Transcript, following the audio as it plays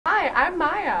I'm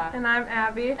Maya. And I'm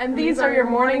Abby. And these are your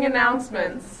morning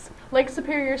announcements. Lake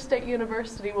Superior State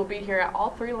University will be here at all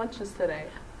 3 lunches today.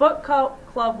 Book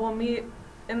Club will meet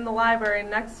in the library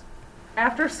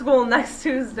after school next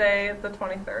Tuesday, the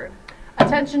 23rd.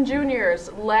 Attention juniors,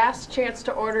 last chance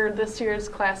to order this year's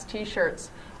class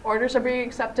t-shirts. Orders are being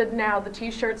accepted now. The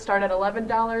t-shirts start at $11,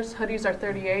 hoodies are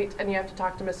 $38, and you have to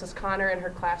talk to Mrs. Connor in her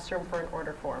classroom for an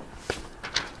order form.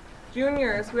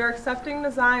 Juniors, we are accepting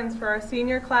designs for our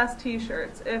senior class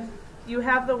t-shirts. If you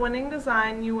have the winning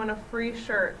design, you win a free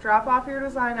shirt. Drop off your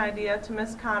design idea to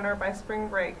Miss Connor by spring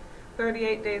break,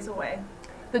 38 days away.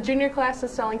 The junior class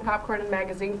is selling popcorn and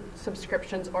magazine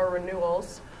subscriptions or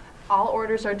renewals. All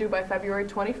orders are due by February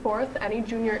 24th. Any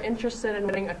junior interested in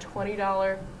winning a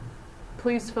 $20,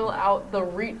 please fill out the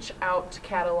Reach Out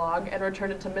catalog and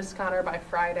return it to Miss Connor by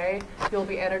Friday. You'll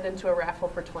be entered into a raffle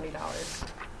for $20.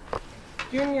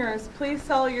 Juniors, please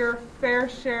sell your fair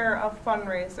share of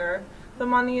fundraiser. The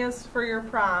money is for your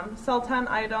prom. Sell 10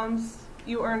 items,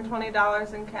 you earn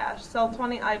 $20 in cash. Sell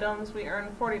 20 items, we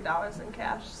earn $40 in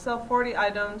cash. Sell 40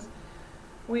 items,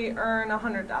 we earn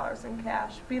 $100 in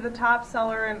cash. Be the top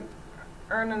seller and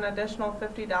earn an additional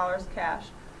 $50 cash.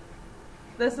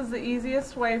 This is the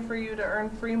easiest way for you to earn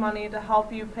free money to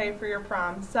help you pay for your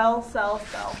prom. Sell, sell,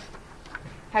 sell.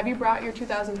 Have you brought your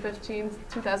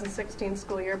 2015-2016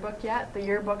 school yearbook yet? The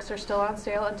yearbooks are still on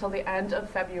sale until the end of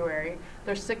February.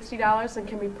 They're $60 and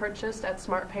can be purchased at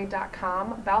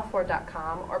smartpay.com,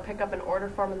 balfour.com, or pick up an order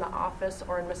form in the office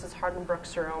or in Mrs.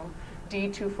 Hardenbrook's room,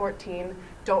 D214.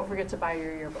 Don't forget to buy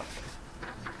your yearbook.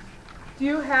 Do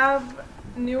you have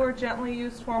new or gently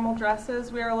used formal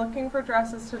dresses? We are looking for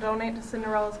dresses to donate to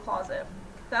Cinderella's Closet.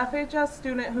 The FHS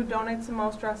student who donates the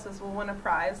most dresses will win a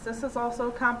prize. This is also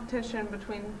a competition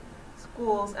between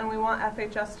schools, and we want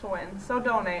FHS to win, so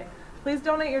donate. Please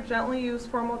donate your gently used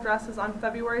formal dresses on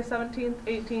February 17th,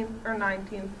 18th, or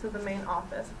 19th to the main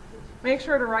office. Make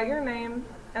sure to write your name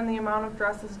and the amount of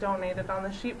dresses donated on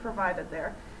the sheet provided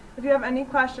there. If you have any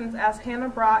questions, ask Hannah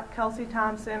Brock, Kelsey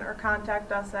Thompson, or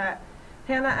contact us at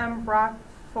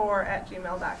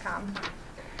hannahmbrock4@gmail.com.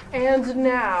 And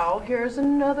now, here's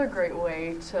another great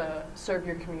way to serve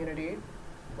your community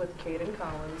with Caden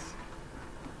Collins.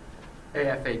 Hey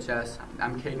FHS,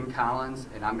 I'm Caden Collins,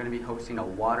 and I'm going to be hosting a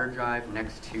water drive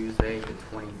next Tuesday, the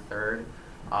 23rd,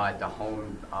 at the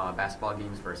home basketball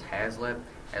games versus Hazlitt.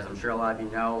 As I'm sure a lot of you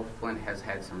know, Flint has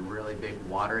had some really big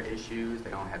water issues.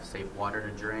 They don't have safe water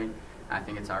to drink. I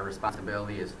think it's our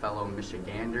responsibility as fellow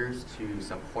Michiganders to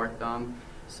support them.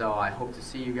 So I hope to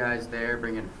see you guys there,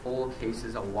 bring in full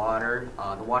cases of water.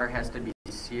 The water has to be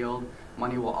sealed.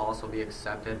 Money will also be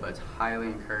accepted, but it's highly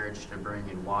encouraged to bring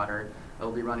in water.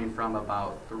 It'll be running from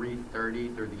about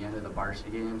 3:30 through the end of the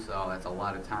varsity game, so that's a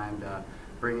lot of time to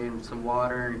bring in some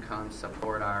water and come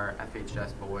support our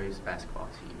FHS boys basketball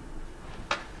team.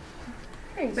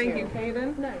 Thank you,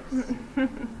 Caden. Nice.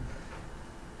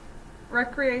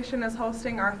 Recreation is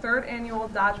hosting our 3rd annual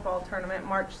dodgeball tournament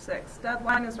March 6th.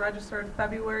 Deadline is registered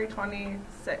February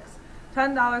 26th.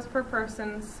 $10 per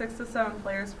person, 6 to 7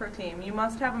 players per team. You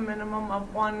must have a minimum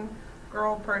of 1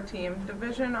 girl per team.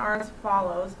 Division are as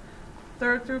follows: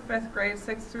 3rd through 5th grade,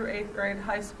 6th through 8th grade,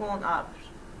 high school and up.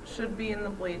 Should be in the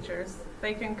bleachers.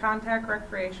 They can contact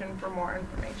Recreation for more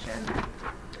information.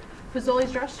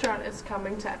 Fazoli's Restaurant is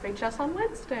coming to FHS on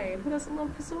Wednesday. Who doesn't love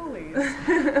Fazoli's?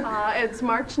 It's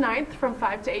March 9th from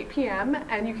 5 to 8 p.m.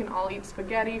 and you can all eat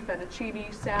spaghetti,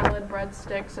 fettuccine, salad,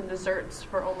 breadsticks, and desserts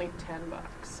for only $10.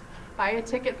 Buy a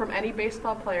ticket from any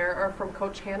baseball player or from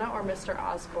Coach Hannah or Mr.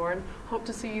 Osborne. Hope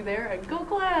to see you there, and go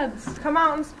Glads! Come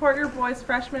out and support your boys'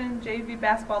 freshman and JV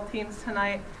basketball teams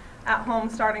tonight at home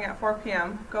starting at 4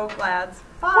 p.m. Go Glads!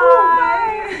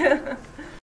 Bye! Ooh, bye.